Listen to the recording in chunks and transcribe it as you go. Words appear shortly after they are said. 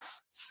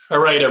All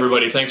right,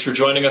 everybody. Thanks for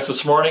joining us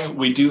this morning.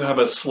 We do have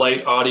a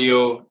slight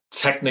audio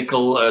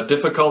technical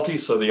difficulty,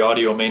 so the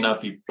audio may not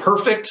be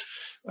perfect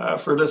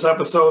for this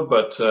episode,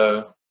 but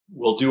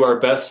we'll do our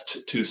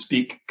best to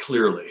speak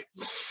clearly.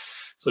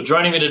 So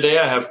joining me today,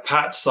 I have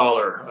Pat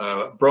Soller,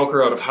 a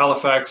broker out of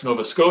Halifax,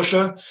 Nova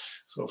Scotia.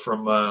 So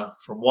from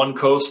one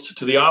coast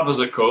to the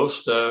opposite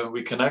coast,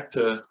 we connect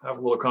to have a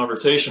little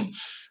conversation.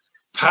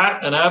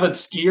 Pat, an avid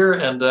skier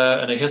and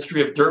a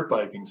history of dirt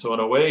biking. So in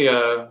a way,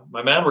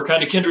 my man, we're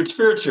kind of kindred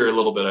spirits here a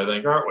little bit, I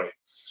think, aren't we? We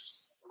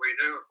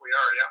do. We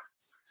are, yeah.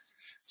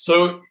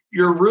 So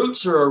your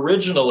roots are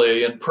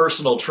originally in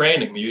personal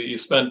training. You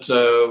spent,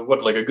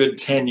 like a good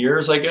 10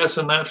 years, I guess,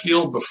 in that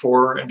field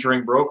before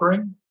entering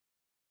brokering?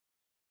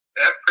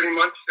 Yeah, pretty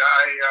much.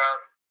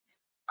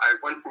 I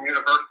went from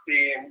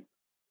university and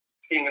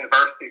skiing in the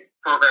varsity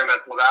program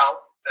at Laval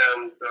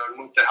and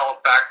moved to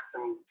Halifax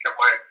and got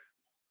my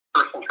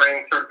personal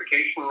training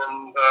certification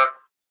and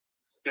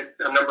did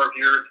a number of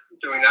years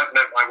doing that.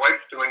 Met my wife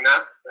doing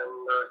that,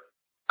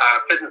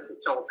 and fitness is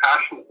still a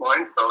passion of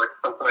mine, so it's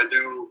something I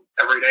do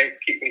every day to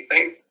keep me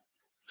sane.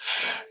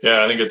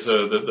 Yeah, I think it's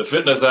the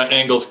fitness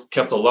angle's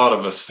kept a lot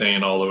of us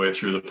sane all the way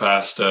through the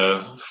past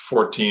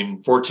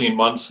 14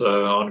 months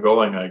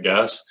ongoing, I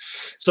guess.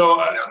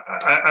 So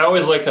I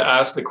always like to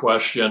ask the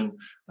question,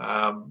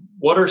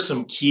 what are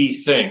some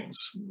key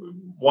things?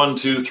 1,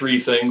 2, 3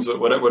 things,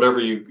 whatever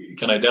you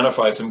can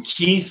identify, some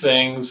key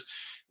things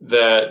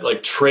that,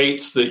 like,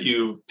 traits that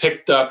you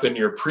picked up in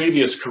your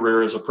previous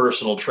career as a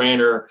personal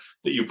trainer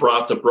that you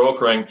brought to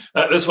brokering.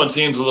 This one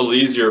seems a little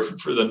easier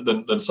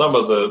than some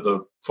of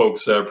the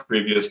folks'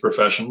 previous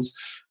professions,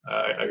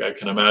 I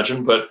can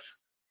imagine, but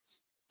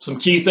some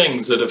key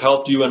things that have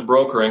helped you in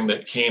brokering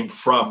that came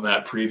from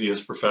that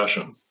previous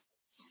profession.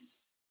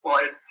 Well,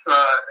 it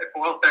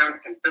boils down to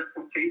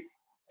consistency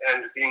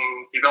and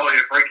the ability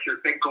to break your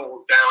big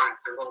goals down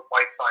into little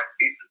bite-sized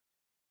pieces.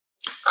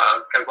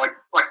 Because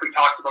like we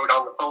talked about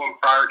on the phone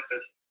prior to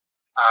this,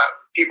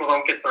 people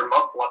don't get their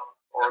muscle up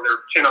or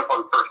their chin up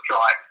on first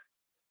try.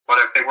 But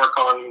if they work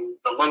on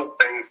the little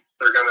things,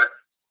 they're going to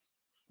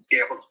be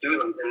able to do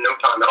them in no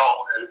time at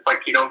all. And it's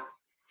like you don't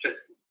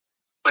just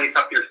lace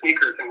up your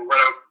sneakers and run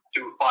out to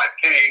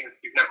 5K if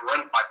you've never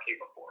run 5K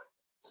before.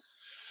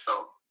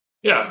 So.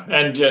 Yeah,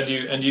 and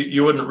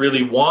you wouldn't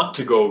really want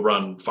to go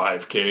run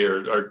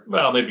 5K or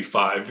well, maybe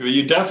 5.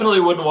 You definitely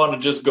wouldn't want to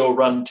just go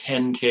run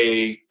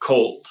 10K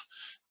cold.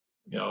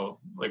 You know,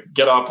 like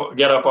get up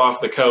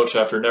off the couch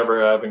after never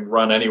having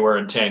run anywhere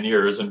in 10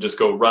 years and just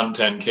go run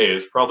 10K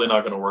is probably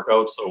not going to work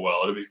out so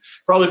well. It'd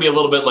probably be a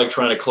little bit like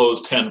trying to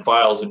close 10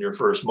 files in your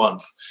first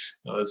month.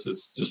 This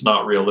is just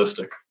not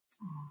realistic.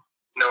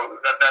 No,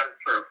 that is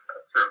true.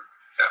 That's true.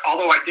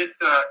 Although I did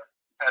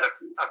had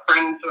a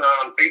friend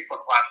on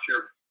Facebook last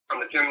year from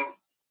the gym.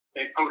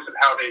 They posted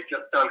how they'd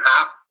just done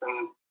half,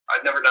 and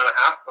I'd never done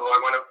a half, so I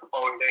went out the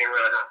following day and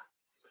ran a half.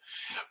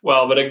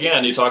 Well, but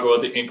again, you talk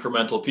about the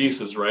incremental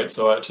pieces, right?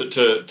 So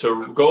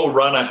to go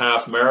run a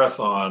half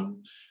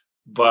marathon,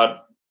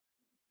 but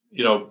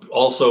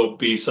also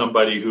be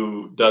somebody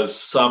who does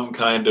some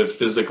kind of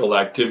physical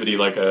activity,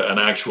 like an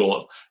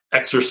actual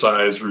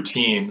exercise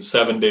routine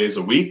 7 days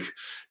a week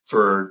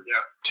for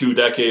 2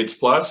 decades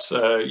plus.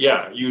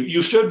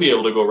 You should be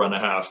able to go run a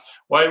half.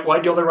 Why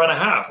do you only run a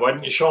half? Why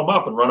didn't you show them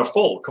up and run a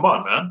full? Come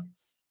on, man.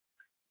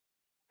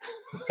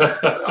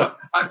 I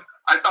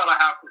thought a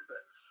half was good.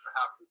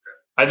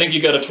 I think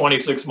you got a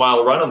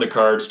 26-mile run on the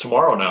cards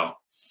tomorrow now.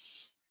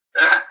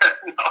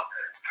 No.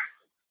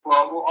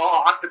 Well,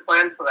 I'll have to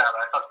plan for that.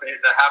 I thought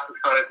the half was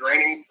kind of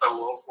draining,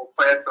 so we'll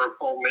plan for a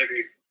full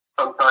maybe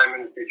sometime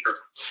in the future.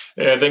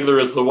 Yeah, I think there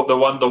was the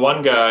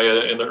one guy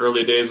in the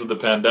early days of the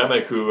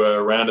pandemic who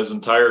ran his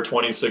entire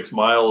 26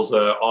 miles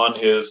on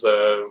his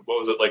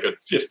like a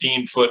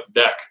 15-foot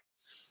deck.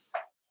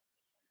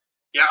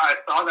 Yeah, I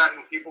saw that,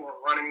 and people were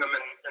running them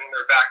in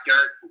their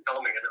backyards and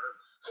filming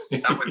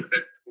it. That was a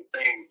bit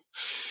insane.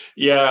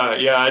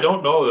 Yeah. I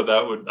don't know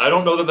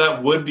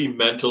that would be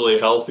mentally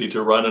healthy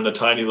to run in a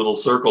tiny little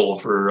circle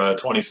for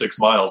 26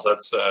 miles.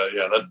 That's I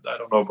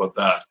don't know about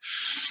that.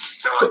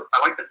 No,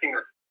 I like the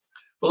singer.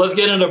 Well, let's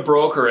get into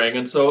brokering.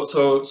 And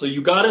so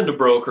you got into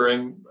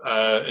brokering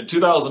in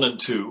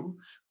 2002,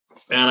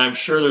 and I'm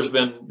sure there's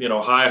been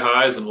high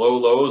highs and low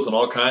lows and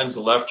all kinds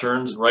of left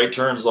turns and right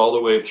turns all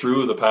the way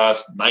through the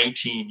past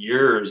 19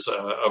 years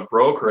of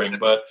brokering.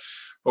 But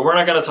we're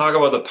not going to talk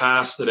about the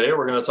past today.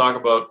 We're going to talk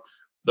about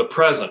the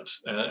present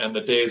and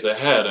the days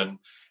ahead. And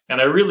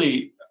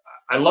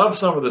I love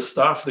some of the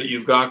stuff that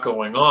you've got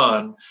going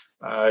on.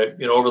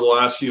 Over the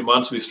last few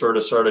months, we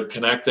started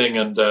connecting,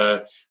 and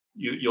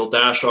you'll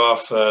dash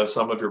off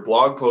some of your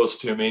blog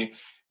posts to me.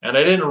 And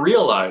I didn't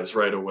realize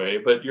right away,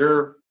 but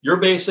you're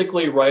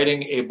basically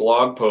writing a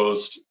blog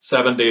post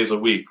 7 days a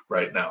week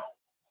right now.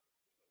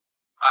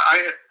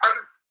 I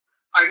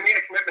made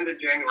a commitment in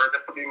January.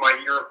 This will be my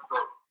year of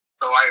growth.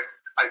 So I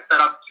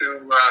set up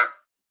to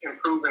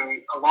improve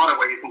in a lot of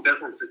ways in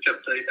business. It's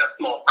just a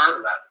small part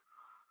of that.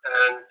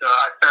 And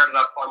I started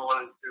up on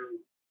wanting to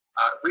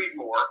read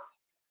more.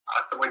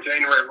 So when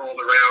January rolled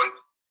around,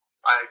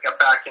 I got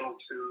back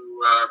into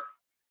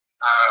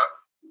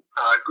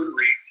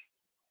Goodreads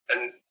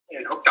and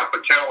hooked up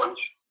a challenge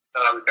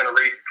that I was going to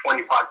read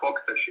 25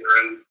 books this year,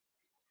 and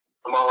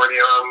I'm already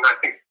on, I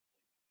think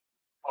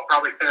I'll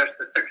probably finish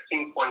the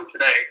 16th one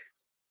today.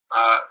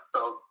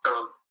 So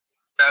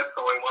that's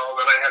going well. And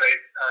then I had a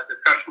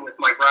discussion with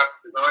my graphic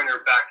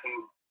designer back in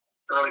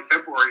early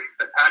February. He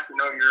said, Pat,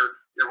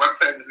 your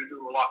website would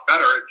do a lot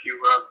better if you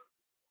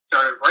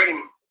started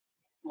writing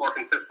more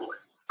consistently.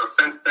 So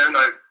since then,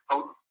 I've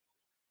posted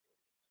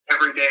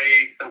every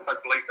day since I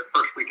believe the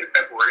first week of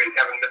February and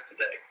haven't missed a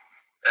day.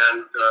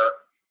 And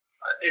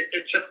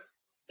it's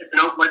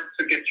an outlet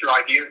to get your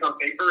ideas on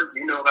paper.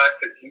 You know that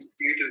because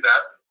you do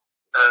that.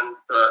 And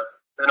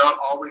they're not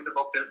always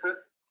about business.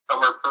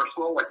 Some are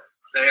personal. Like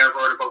today I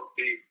wrote about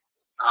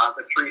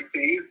the 3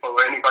 C's. So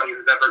anybody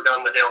who's ever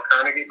done the Dale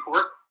Carnegie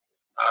course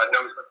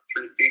knows what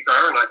the 3 C's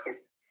are. And I think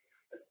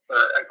it's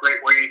a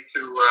great way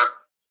to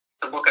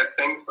look at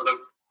things without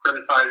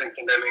criticizing,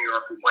 condemning,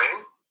 or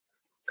complaining.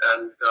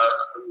 And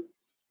I'm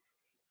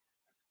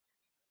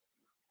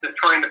just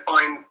trying to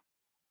find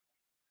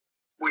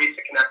ways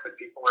to connect with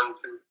people and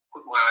to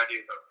put my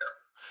ideas out there.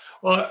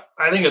 Well,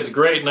 I think it's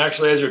great. And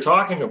actually, as you're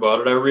talking about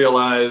it, I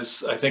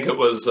realize, I think it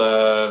was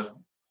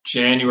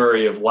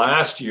January of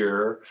last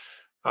year,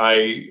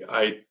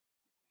 I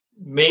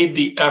made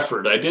the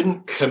effort. I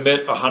didn't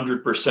commit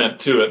 100%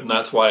 to it, and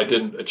that's why I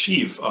didn't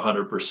achieve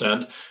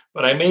 100%.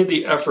 But I made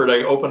the effort.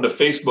 I opened a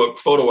Facebook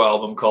photo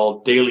album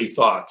called Daily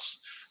Thoughts.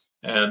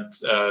 And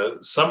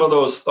some of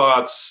those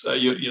thoughts,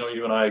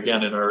 you and I,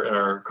 again, in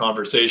our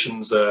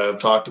conversations, have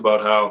talked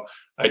about how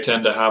I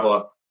tend to have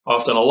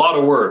often a lot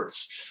of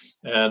words.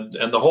 And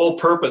the whole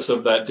purpose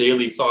of that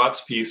Daily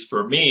Thoughts piece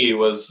for me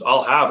was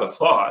I'll have a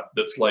thought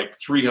that's like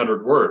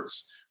 300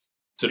 words.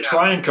 To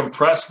try and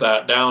compress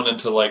that down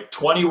into like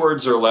 20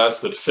 words or less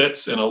that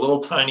fits in a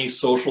little tiny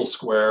social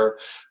square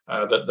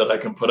that I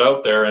can put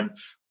out there,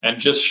 and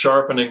just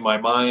sharpening my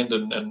mind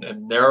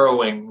and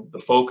narrowing the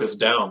focus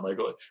down. Like,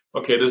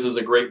 okay, this is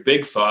a great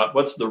big thought.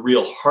 What's the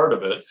real heart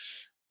of it?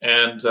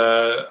 And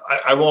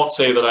I won't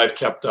say that I've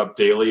kept up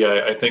daily.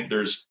 I think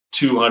there's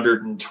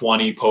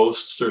 220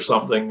 posts or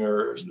something,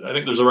 or I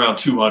think there's around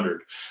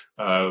 200,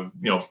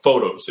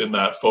 photos in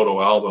that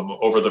photo album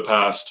over the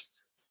past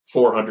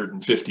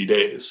 450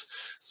 days.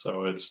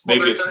 So it's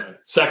maybe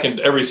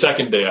every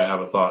second day I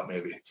have a thought,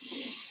 maybe.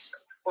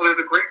 Well, there's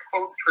a great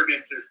quote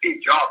attributed to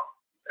Steve Jobs,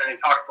 and he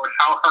talks about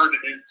how hard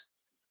it is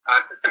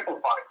to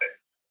simplify things.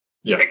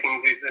 Yeah.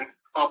 Taking these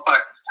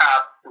complex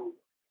tasks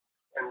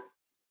and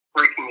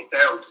breaking it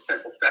down to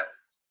simple steps.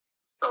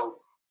 So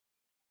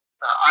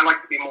I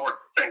like to be more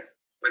succinct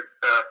with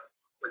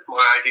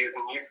my ideas,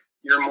 and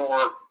you're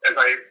more, as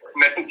I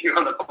mentioned to you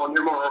on the phone,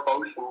 you're more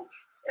verbose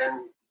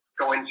and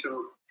go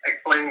into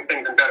explaining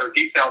things in better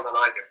detail than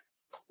I do.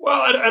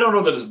 Well, I don't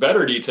know that it's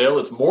better detail.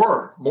 It's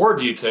more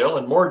detail,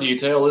 and more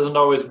detail isn't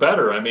always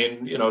better. I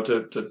mean,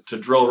 to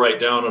drill right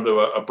down into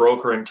a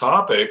brokering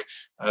topic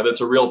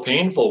that's a real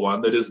painful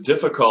one, that is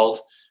difficult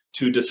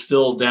to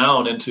distill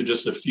down into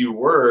just a few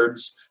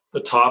words.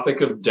 The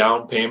topic of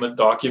down payment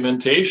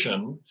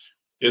documentation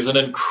is an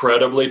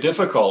incredibly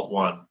difficult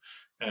one.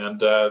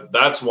 And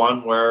that's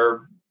one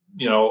where,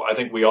 I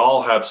think we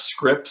all have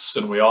scripts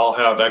and we all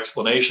have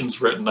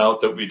explanations written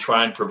out that we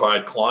try and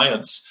provide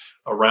clients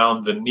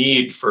around the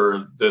need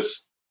for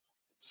this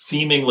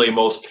seemingly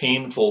most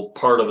painful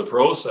part of the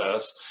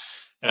process.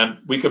 And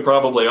we could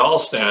probably all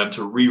stand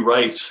to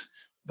rewrite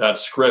that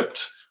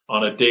script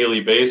on a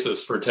daily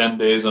basis for 10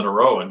 days in a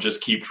row and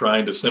just keep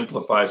trying to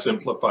simplify. But it's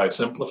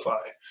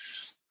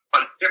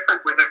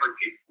different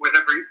with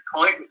every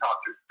client you talk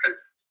to, because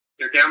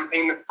your down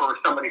payment for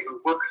somebody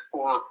who works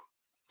for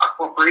a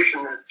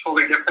corporation is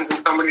totally different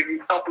than somebody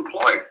who's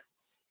self-employed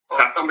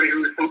or somebody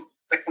who's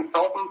a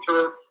consultant.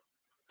 So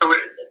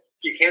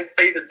you can't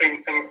say the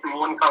same thing from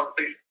one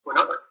conversation to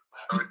another.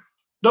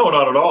 No,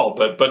 not at all.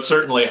 But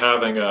certainly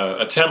having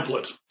a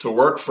template to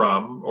work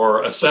from,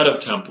 or a set of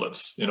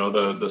templates,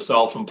 the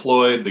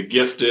self-employed, the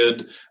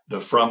gifted,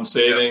 the from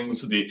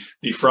savings, the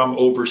from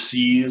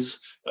overseas,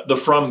 the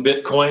from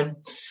Bitcoin,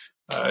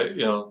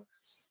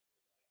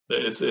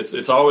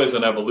 it's always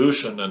an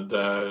evolution. And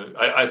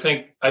I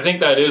think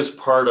that is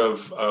part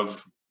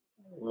of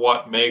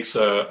what makes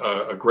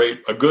a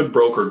good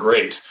broker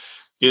great,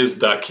 is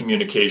that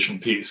communication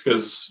piece.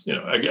 Because,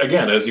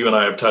 again, as you and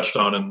I have touched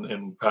on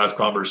in past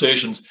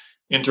conversations,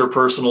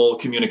 interpersonal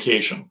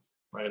communication,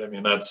 right? I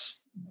mean,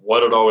 that's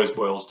what it always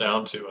boils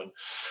down to. And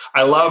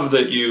I love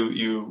that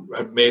you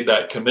have made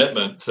that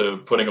commitment to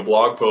putting a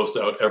blog post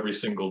out every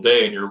single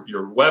day, and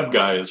your web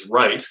guy is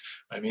right.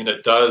 I mean,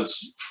 it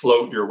does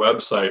float your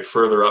website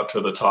further up to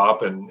the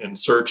top in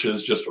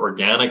searches just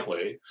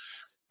organically.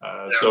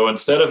 So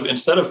instead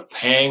of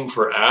paying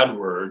for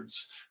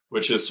AdWords,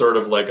 which is sort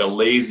of like a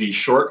lazy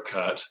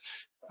shortcut,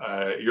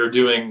 you're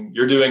doing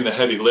the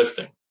heavy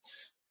lifting,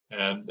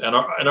 and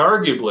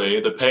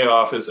arguably the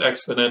payoff is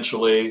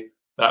exponentially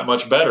that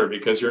much better,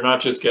 because you're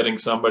not just getting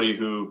somebody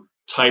who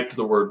typed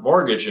the word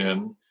mortgage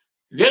in,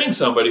 you're getting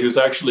somebody who's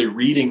actually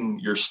reading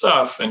your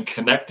stuff and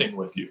connecting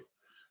with you.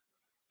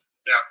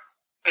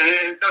 And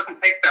it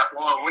doesn't take that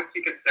long. Once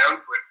you get down to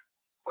it,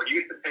 what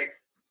used to take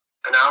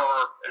an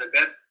hour and a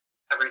bit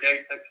every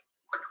day takes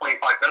like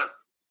 25 minutes.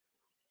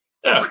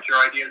 Yeah. Put your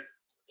ideas,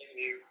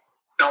 you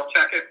spell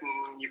check it,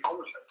 and you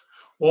publish it.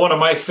 Well, one of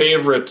my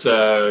favorite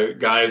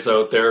guys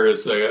out there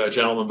is a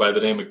gentleman by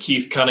the name of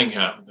Keith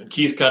Cunningham. And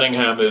Keith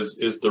Cunningham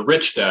is the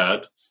rich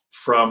dad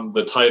from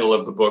the title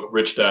of the book,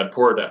 Rich Dad,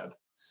 Poor Dad.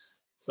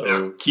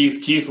 So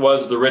Keith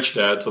was the rich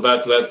dad. So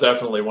that's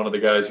definitely one of the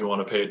guys you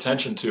want to pay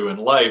attention to in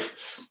life.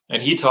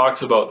 And he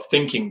talks about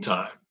thinking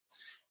time.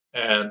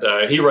 And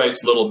he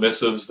writes little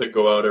missives that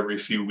go out every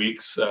few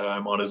weeks.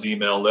 I'm on his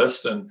email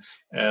list. And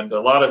a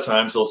lot of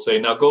times he'll say,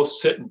 now go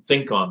sit and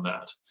think on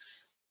that.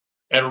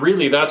 And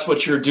really, that's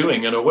what you're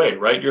doing in a way,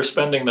 right? You're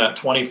spending that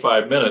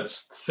 25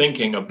 minutes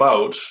thinking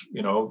about,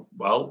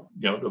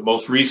 the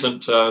most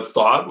recent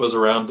thought was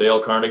around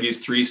Dale Carnegie's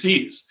 3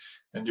 C's.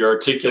 And you're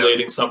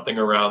articulating something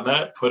around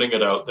that, putting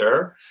it out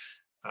there.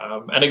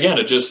 And again,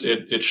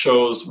 it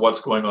shows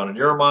what's going on in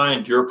your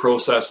mind. You're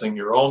processing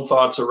your own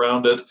thoughts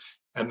around it.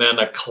 And then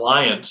a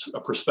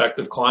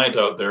prospective client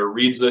out there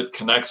reads it,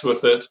 connects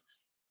with it.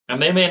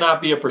 And they may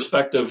not be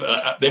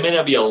they may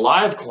not be a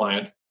live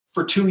client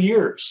for 2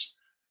 years.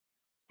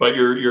 But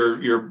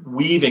you're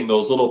weaving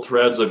those little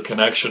threads of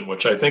connection,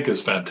 which I think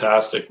is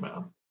fantastic,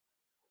 man.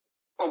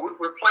 Well,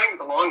 we're playing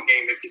the long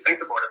game if you think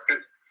about it,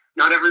 because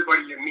not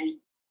everybody you meet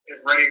is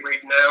ready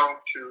right now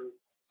to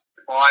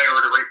buy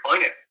or to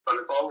refinance. But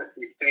as long as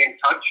we stay in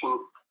touch and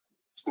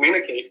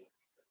communicate,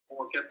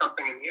 we'll get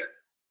something in the end.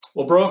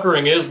 Well,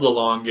 brokering is the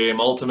long game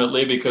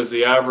ultimately, because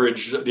the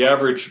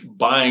average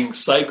buying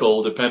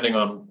cycle, depending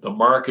on the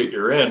market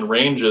you're in,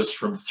 ranges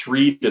from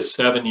 3 to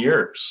 7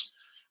 years.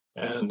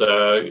 And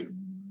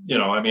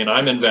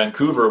I'm in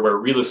Vancouver, where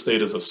real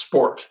estate is a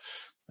sport.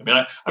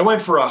 I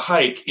went for a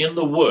hike in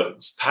the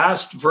woods,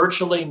 past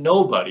virtually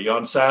nobody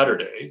on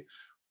Saturday,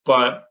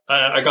 but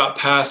I got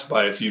passed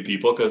by a few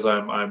people because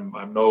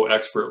I'm no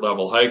expert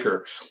level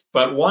hiker.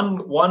 But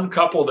one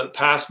couple that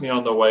passed me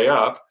on the way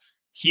up,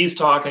 he's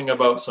talking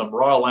about some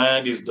raw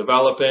land he's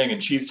developing,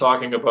 and she's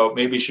talking about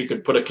maybe she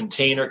could put a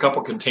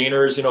couple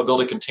containers,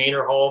 build a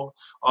container home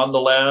on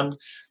the land.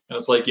 And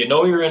it's like,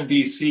 you're in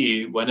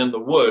BC when in the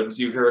woods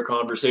you hear a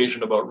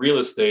conversation about real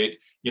estate.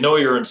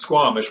 You're in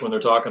Squamish when they're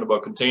talking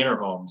about container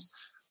homes.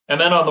 And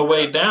then on the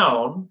way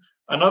down,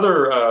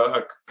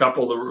 a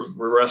couple that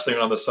were resting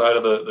on the side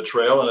of the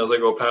trail. And as I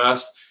go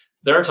past,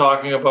 they're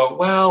talking about,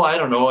 well, I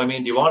don't know.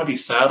 Do you want to be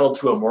saddled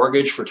to a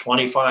mortgage for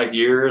 25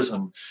 years?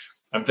 And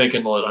I'm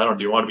thinking, well,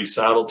 do you want to be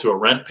saddled to a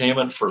rent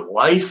payment for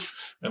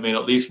life? At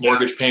least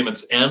mortgage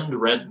payments end,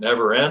 rent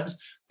never ends.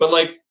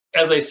 But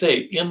as I say,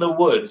 in the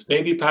woods,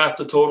 maybe past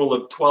a total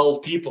of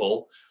 12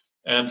 people,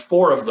 and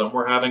 4 of them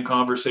were having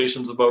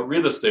conversations about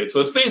real estate.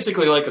 So it's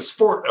basically like a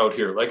sport out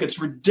here. It's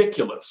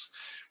ridiculous.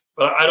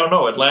 But I don't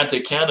know,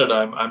 Atlantic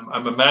Canada,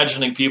 I'm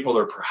imagining people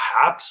are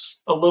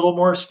perhaps a little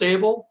more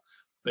stable.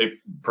 They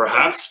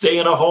perhaps stay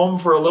in a home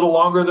for a little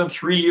longer than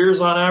 3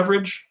 years on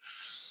average.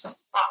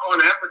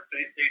 On average,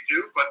 they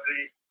do. But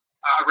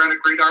I read a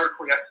great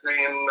article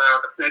yesterday in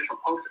the Financial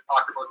Post that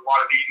talked about a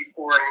lot of the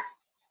pouring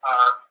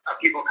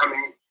people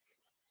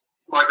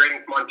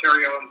migrating from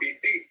Ontario and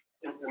BC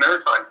into the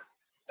Maritimes.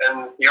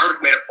 And the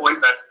article made a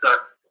point that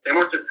they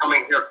weren't just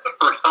coming here for the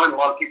first time. A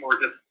lot of people were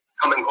just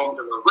coming home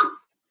to their roots.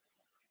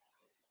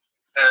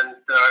 And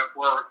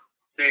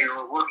they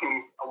were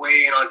working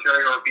away in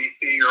Ontario or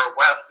BC or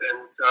West, and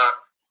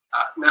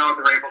now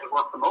they're able to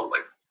work remotely.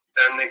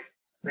 And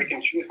they can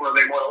choose where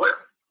they want to live.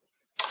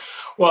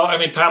 Well,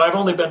 Pat, I've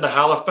only been to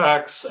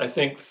Halifax, I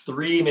think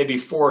 3, maybe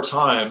 4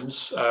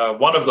 times.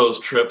 One of those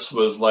trips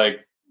was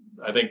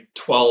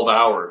 12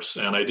 hours,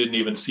 and I didn't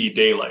even see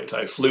daylight.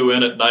 I flew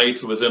in at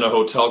night, was in a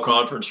hotel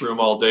conference room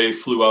all day,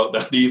 flew out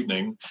that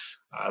evening.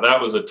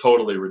 That was a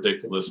totally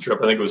ridiculous trip.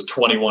 I think it was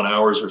 21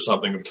 hours or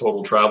something of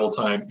total travel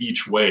time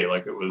each way.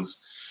 It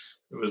was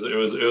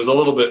a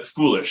little bit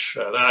foolish.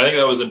 I think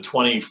that was in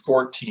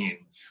 2014.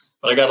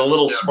 But I got a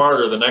little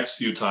smarter the next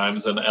few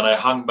times, and I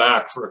hung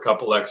back for a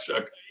couple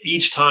extra.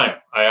 Each time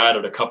I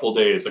added a couple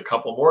days, a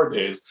couple more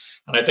days.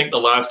 And I think the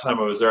last time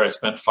I was there, I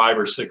spent 5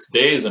 or 6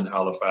 days in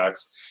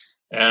Halifax.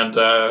 And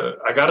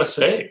I got to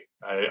say,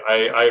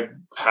 I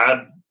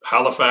had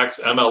Halifax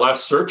MLS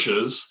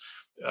searches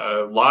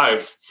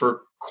live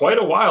for quite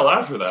a while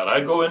after that.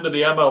 I'd go into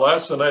the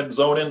MLS and I'd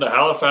zone into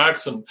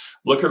Halifax and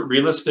look at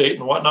real estate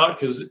and whatnot,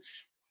 because,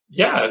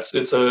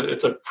 it's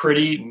a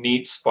pretty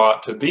neat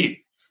spot to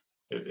be.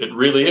 It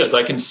really is.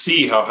 I can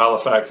see how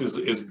Halifax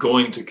is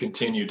going to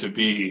continue to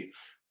be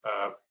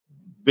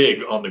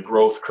big on the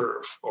growth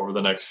curve over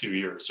the next few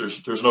years.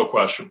 There's no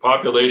question.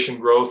 Population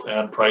growth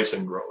and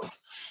pricing growth.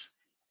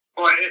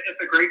 Well, it's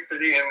a great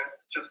city, and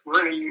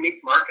we're in a unique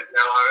market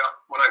now.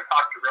 When I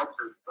talk to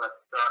realtors, that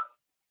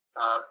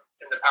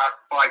in the past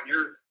 5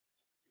 years,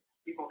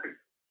 people could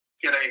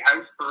get a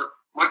house for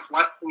much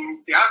less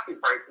than the asking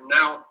price, and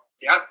now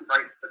the asking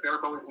price is the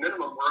bare bones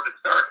minimum where to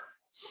start.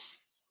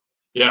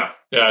 Yeah,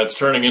 Yeah, it's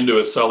turning into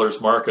a seller's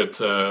market.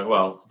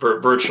 Well,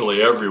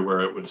 virtually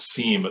everywhere it would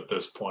seem at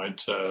this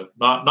point.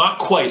 Not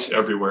quite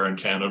everywhere in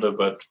Canada,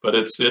 but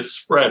it's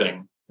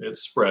spreading.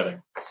 It's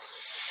spreading.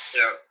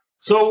 Yeah.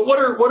 So what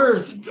are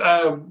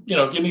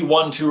give me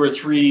one, two, or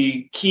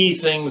three key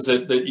things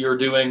that you're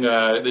doing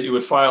that you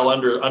would file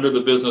under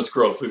the business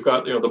growth. We've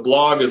got the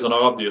blog is an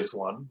obvious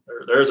one.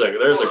 There's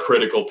a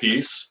critical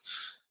piece.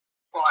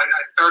 Well, I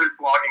started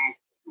blogging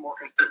more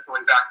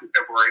consistently back in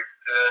February,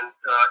 and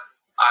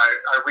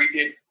I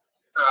redid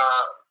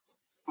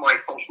my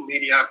social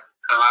media.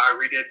 I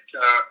redid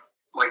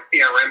my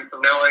CRM. So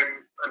now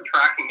I'm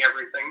tracking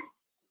everything.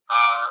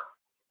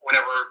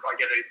 Whenever I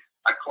get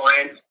a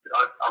client,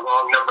 a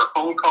wrong number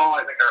phone call,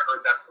 I think I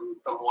heard that from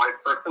some wise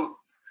person.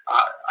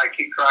 I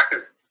keep track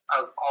of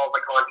all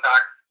the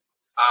contacts.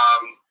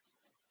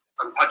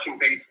 I'm touching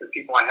base with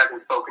people I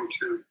haven't spoken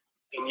to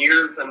in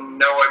years, and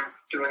now I'm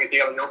doing a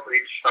daily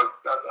outreach of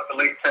at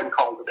least 10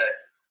 calls a day.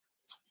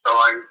 So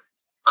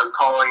I'm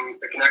calling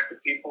to connect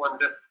with people and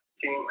just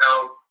seeing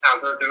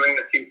how they're doing,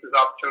 to see if there's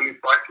opportunities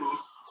where I can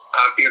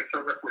be of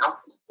service and help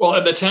them. Well,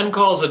 and the 10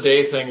 calls a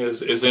day thing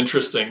is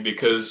interesting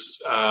because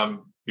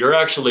you're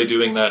actually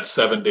doing that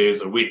 7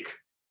 days a week.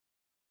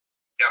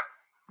 Yeah.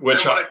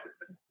 Which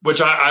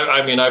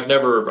I mean, I've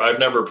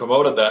never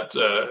promoted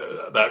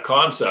that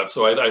concept.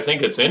 So I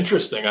think it's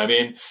interesting. I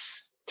mean,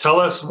 tell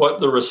us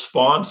what the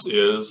response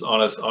is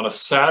on a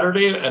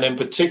Saturday, and in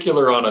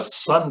particular on a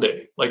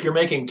Sunday. Like, you're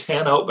making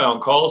 10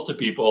 outbound calls to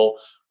people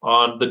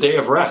on the day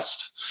of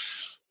rest.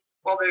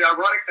 Well, the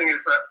ironic thing is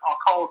that I'll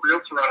call a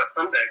realtor on a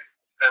Sunday,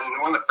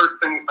 and one of the first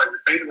things I would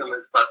say to them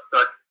is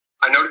that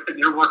I noticed that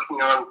you're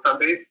working on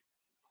Sundays,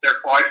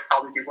 therefore I should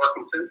probably be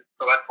working too.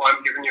 So that's why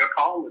I'm giving you a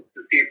call, to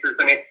see if there's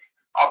any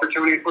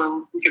opportunities where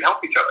we can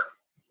help each other.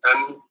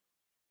 And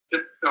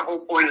just the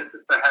whole point is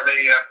just to have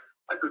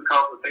a good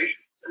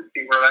conversation and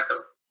see where that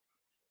goes.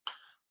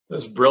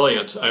 That's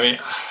brilliant. I mean,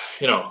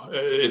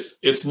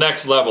 it's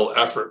next level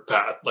effort,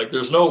 Pat. Like,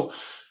 there's no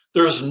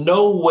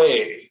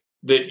way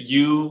that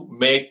you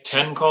make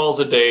 10 calls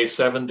a day,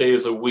 7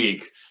 days a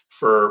week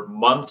for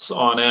months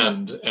on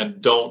end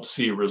and don't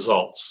see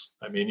results.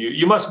 I mean,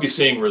 you must be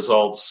seeing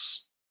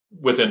results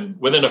within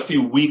a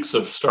few weeks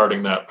of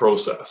starting that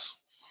process.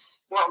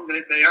 Well,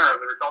 they are.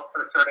 The results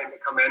are starting to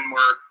come in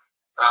where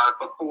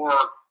before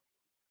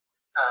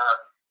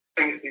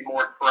things be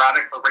more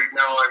sporadic, but right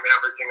now I'm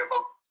averaging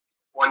about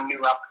one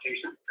new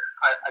application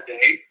a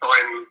day, so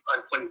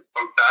I'm pleased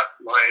about that.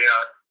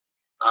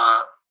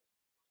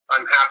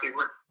 I'm happy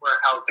with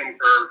how things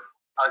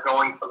are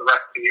going for the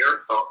rest of the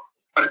year. So,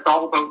 but it's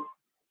all about,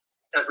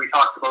 as we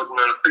talked about in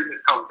a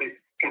previous conversation,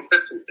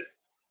 consistency.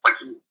 Like,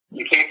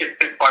 you can't get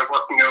fit by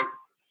working out,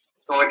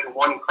 going to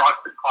one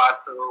CrossFit class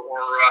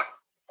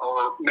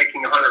or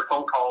making 100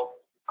 phone calls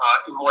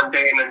in one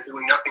day and then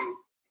doing nothing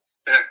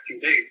the next 2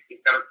 days.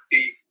 You've got to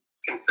be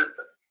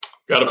consistent.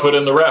 Got to put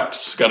in the reps.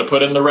 So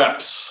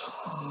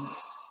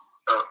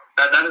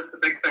that is the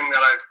big thing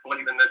that I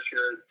believe in this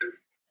year, is to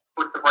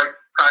put the right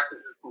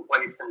practices in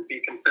place and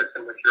be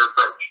consistent with your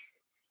approach.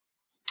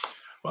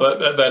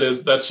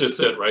 Well, that's just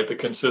it, right? The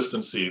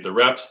consistency, the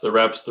reps.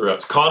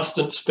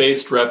 Constant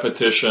spaced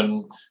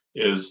repetition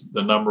is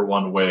the number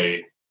one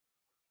way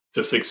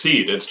to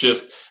succeed. It's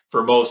just,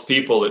 for most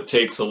people, it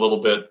takes a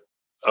little bit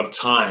of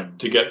time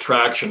to get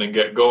traction and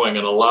get going.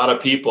 And a lot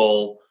of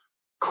people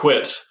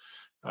quit,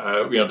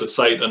 to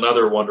cite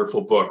another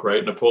wonderful book,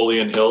 right?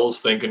 Napoleon Hill's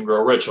Think and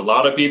Grow Rich. A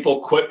lot of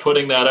people quit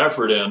putting that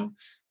effort in,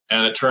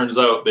 and it turns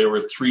out they were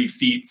 3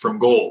 feet from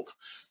gold.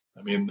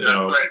 I mean,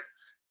 Right.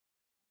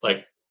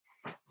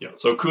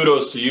 So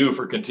kudos to you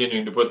for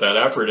continuing to put that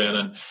effort in.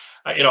 And,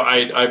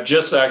 I've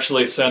just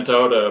actually sent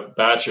out a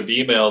batch of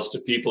emails to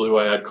people who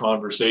I had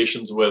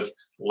conversations with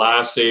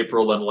last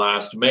April and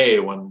last May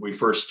when we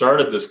first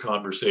started this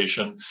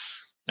conversation.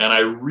 And I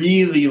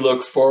really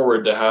look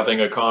forward to having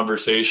a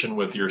conversation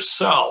with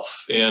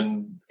yourself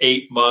in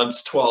 8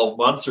 months, 12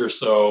 months or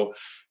so,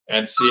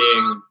 and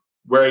seeing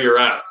where you're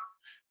at.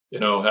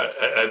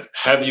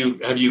 Have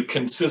you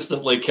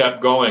consistently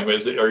kept going?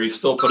 Are you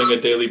still putting a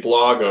daily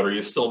blog out? Are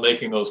you still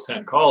making those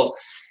 10 calls?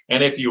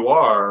 And if you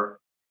are,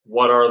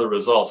 what are the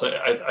results?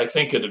 I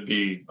think it'd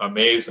be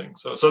amazing.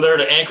 So there,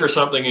 to anchor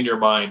something in your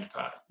mind,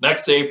 Pat.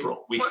 Next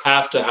April, we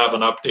have to have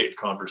an update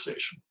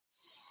conversation.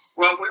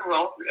 Well, we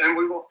will, and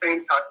we will stay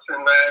in touch.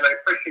 And I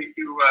appreciate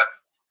you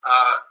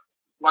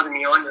letting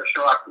me on your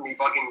show after me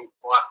bugging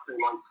the last 3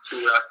 months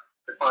to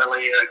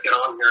finally get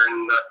on here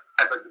and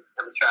have a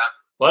chat.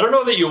 Well, I don't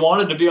know that you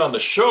wanted to be on the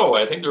show.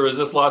 I think there was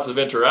just lots of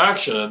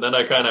interaction, and then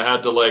I kind of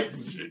had to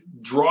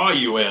draw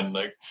you in.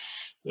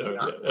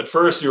 At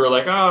first you were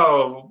like,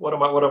 "Oh, what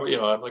am I?"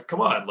 I'm like,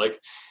 "Come on,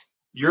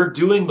 you're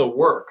doing the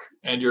work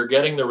and you're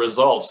getting the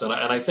results," and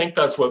I think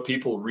that's what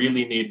people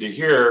really need to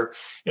hear.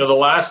 The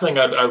last thing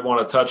I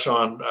want to touch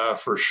on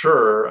for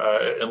sure,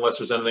 unless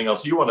there's anything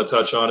else you want to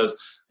touch on, is,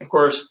 of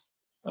course,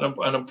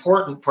 an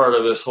important part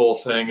of this whole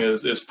thing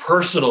is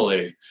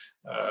personally.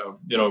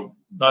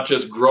 Not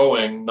just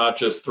growing, not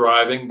just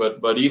thriving,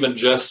 but even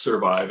just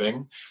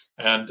surviving.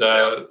 And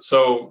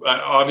so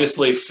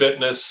obviously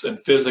fitness and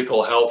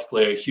physical health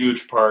play a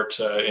huge part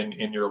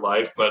in your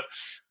life, but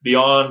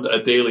beyond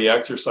a daily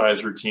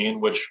exercise routine,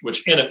 which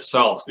in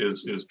itself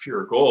is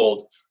pure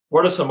gold,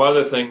 what are some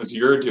other things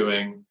you're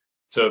doing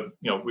to,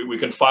 we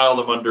can file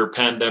them under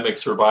pandemic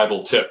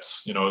survival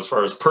tips, as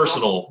far as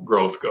personal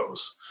growth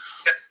goes?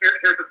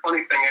 Here's the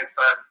funny thing is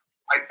that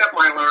I set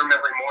my alarm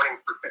every morning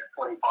for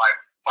 6:25,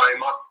 but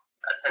I'm up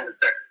at 10 to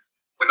 6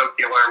 without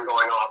the alarm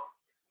going off.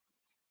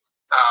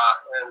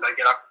 And I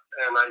get up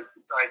and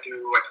I do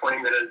a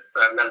 20-minute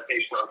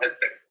meditation on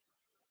Headspace.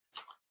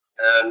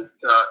 And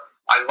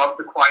I love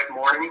the quiet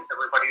morning.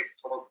 Everybody's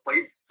still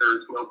asleep.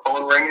 There's no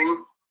phone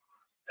ringing.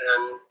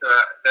 And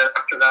then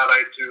after that,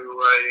 I do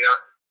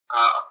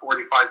a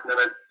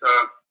 45-minute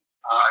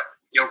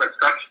yoga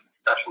stretch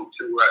session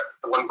to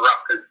limber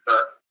up because,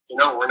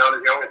 we're not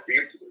as young as we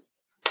used to be.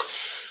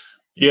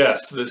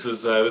 Yes, this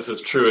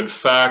is true. In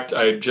fact,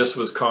 I just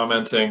was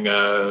commenting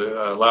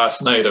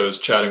last night. I was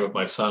chatting with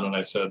my son, and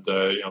I said,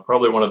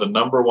 probably one of the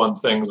number one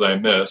things I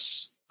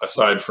miss,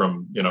 aside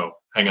from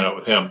hanging out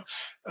with him,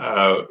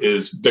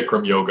 is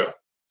Bikram yoga.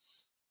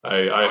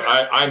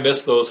 I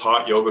miss those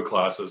hot yoga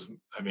classes.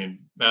 I mean,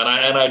 man,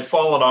 I'd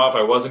fallen off.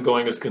 I wasn't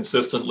going as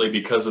consistently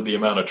because of the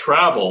amount of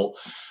travel.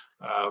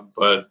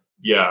 But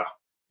yeah,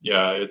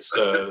 it's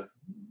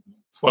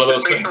one of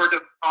those things. Make sure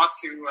to talk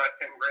to 10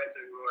 grand to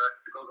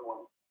go to one.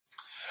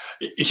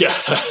 Yeah,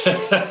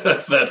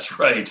 that's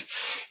right.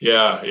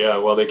 Yeah.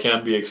 Well, they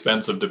can be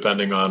expensive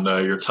depending on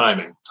your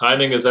timing.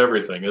 Timing is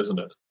everything, isn't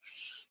it?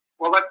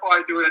 Well, that's why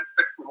I do it at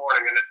 6 in the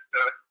morning, and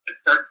it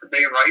starts the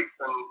day right,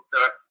 and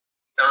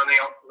everything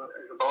else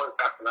is a bonus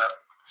after that.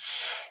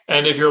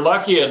 And if you're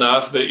lucky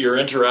enough that you're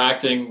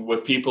interacting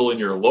with people in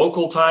your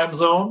local time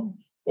zone,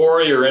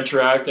 or you're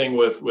interacting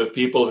with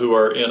people who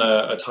are in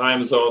a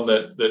time zone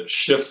that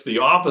shifts the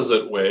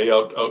opposite way,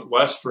 out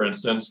west, for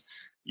instance,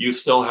 you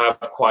still have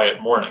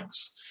quiet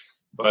mornings.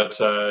 But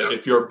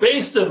if you're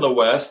based in the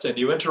West and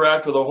you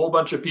interact with a whole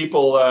bunch of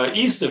people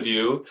east of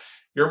you,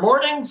 your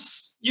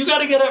mornings, you got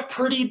to get up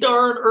pretty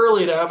darn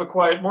early to have a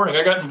quiet morning.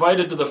 I got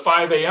invited to the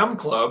 5 a.m.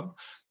 club,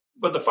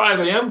 but the 5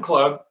 a.m.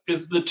 club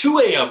is the 2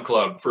 a.m.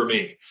 club for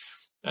me.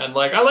 And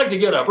I like to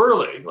get up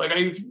early.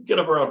 I get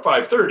up around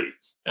 5:30.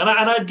 And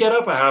I'd get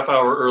up a half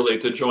hour early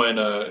to join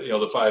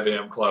the 5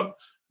 a.m. club.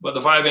 But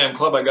the 5 a.m.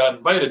 club I got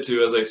invited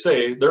to, as I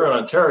say, they're in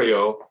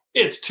Ontario.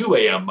 It's 2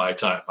 a.m. my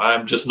time.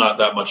 I'm just not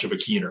that much of a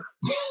keener.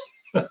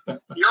 You're on the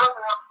wrong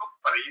coast,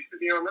 but I used to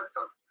be on this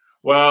coast.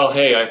 Well,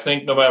 hey, I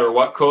think no matter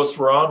what coast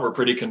we're on, we're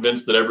pretty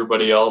convinced that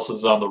everybody else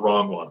is on the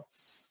wrong one.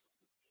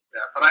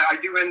 Yeah, but I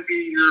do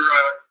envy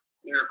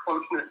your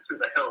closeness to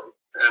the hills.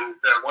 And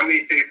one of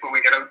these days when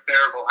we get out there,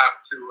 we'll have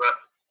to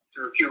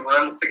do a few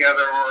runs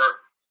together or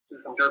do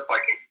some dirt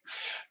biking.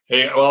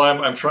 Hey, well,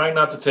 I'm trying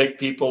not to take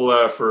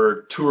people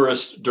for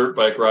tourist dirt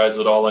bike rides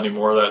at all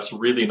anymore. That's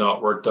really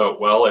not worked out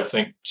well. I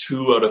think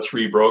 2 out of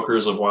 3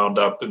 brokers have wound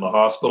up in the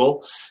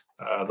hospital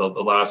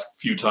the last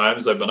few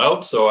times I've been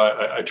out. So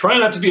I try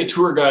not to be a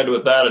tour guide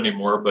with that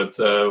anymore, but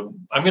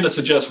I'm going to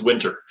suggest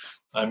winter.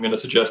 I'm going to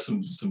suggest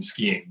some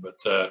skiing.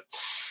 But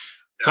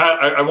Pat,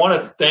 I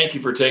want to thank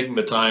you for taking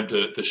the time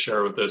to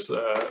share with us,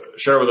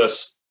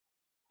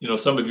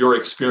 some of your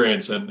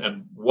experience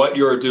and what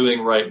you're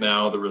doing right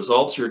now, the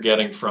results you're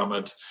getting from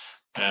it.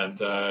 And,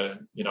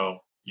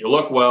 you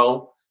look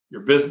well,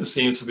 your business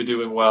seems to be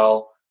doing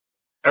well.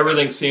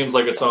 Everything seems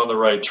like it's on the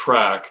right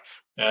track.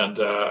 And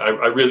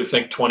I really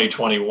think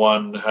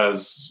 2021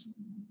 has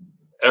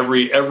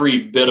every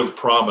bit of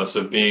promise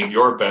of being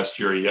your best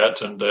year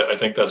yet. And I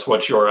think that's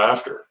what you're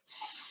after.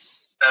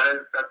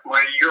 That's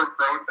my year of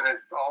growth, and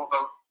it's all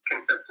about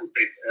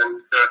consistency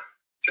and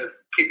just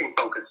keeping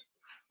focused.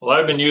 Well,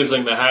 I've been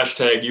using the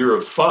hashtag year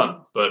of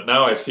fun, but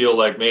now I feel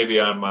like maybe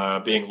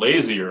I'm being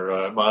lazier.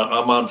 I'm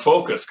on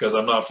focus because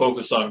I'm not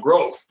focused on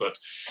growth. But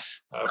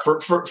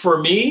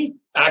for me,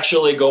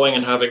 actually going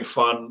and having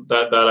fun,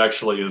 that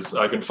actually is,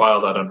 I can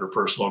file that under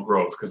personal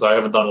growth because I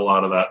haven't done a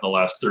lot of that in the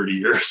last 30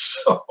 years.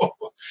 So. Oh,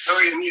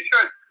 and you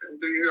should.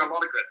 Do you a lot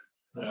of good.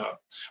 Yeah.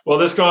 Well,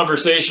 this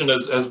conversation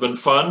has been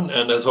fun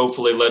and has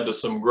hopefully led to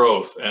some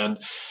growth. And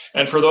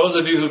for those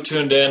of you who've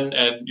tuned in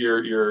and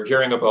you're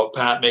hearing about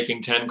Pat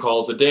making 10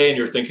 calls a day and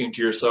you're thinking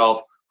to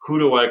yourself, who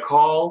do I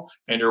call?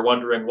 And you're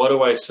wondering, what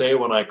do I say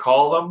when I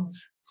call them?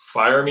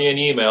 Fire me an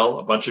email.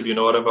 A bunch of you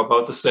know what I'm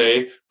about to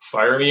say.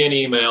 Fire me an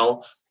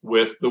email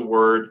with the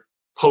word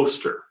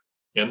poster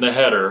in the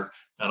header.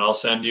 And I'll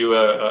send you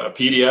a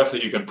PDF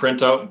that you can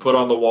print out and put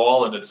on the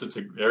wall. And it's a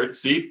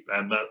see,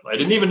 and I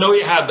didn't even know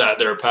you had that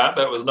there, Pat.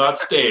 That was not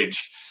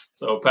staged.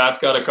 So Pat's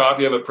got a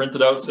copy of it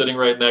printed out, sitting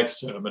right next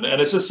to him, and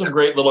it's just some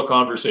great little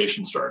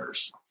conversation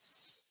starters.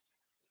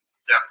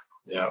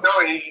 Yeah.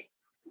 No, you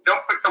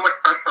don't put so much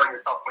pressure on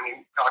yourself when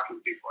you're talking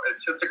to people.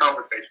 It's just a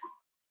conversation.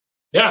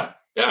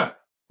 Yeah.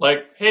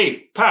 Like,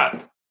 hey,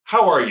 Pat,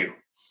 how are you?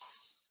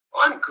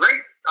 Well, I'm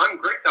great,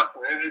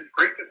 Dustin. And it's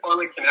great to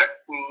finally connect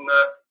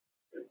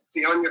and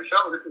be on your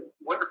show. This is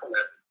wonderful,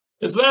 man.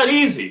 It's that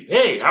easy.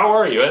 Hey, how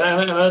are you?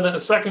 And then a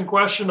second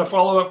question, a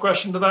follow-up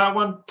question to that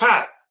one.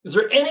 Pat, Is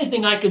there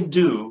anything I can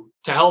do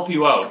to help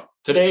you out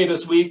today,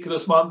 this week,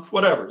 this month,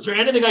 whatever? Is there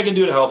anything I can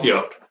do to help you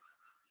out?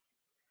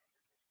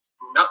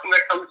 Nothing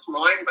that comes to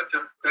mind, but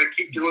just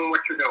keep doing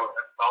what you're doing.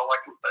 That's all I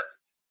can say.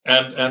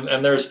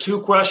 And there's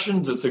 2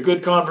 questions. It's a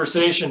good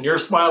conversation. You're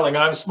smiling,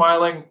 I'm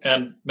smiling.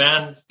 And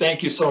man,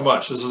 thank you so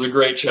much. This is a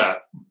great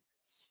chat.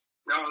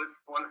 No, this is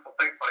wonderful.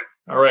 Thanks,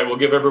 Mike. All right, we'll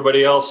give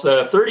everybody else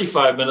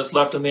 35 minutes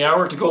left in the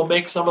hour to go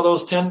make some of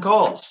those 10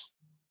 calls.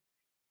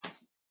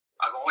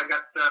 I've only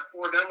got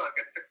 4 done. I've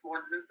got 6 more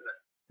to do today.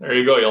 There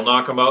you go. You'll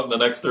knock them out in the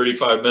next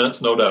 35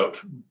 minutes, no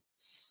doubt.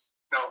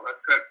 No,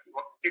 that's good.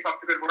 Well, keep up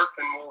the good work,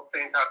 and we'll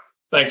stay in touch.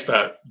 Thanks,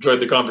 Pat. Enjoyed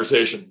the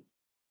conversation.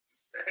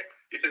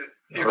 You too.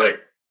 All right.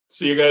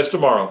 See you guys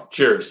tomorrow.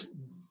 Cheers.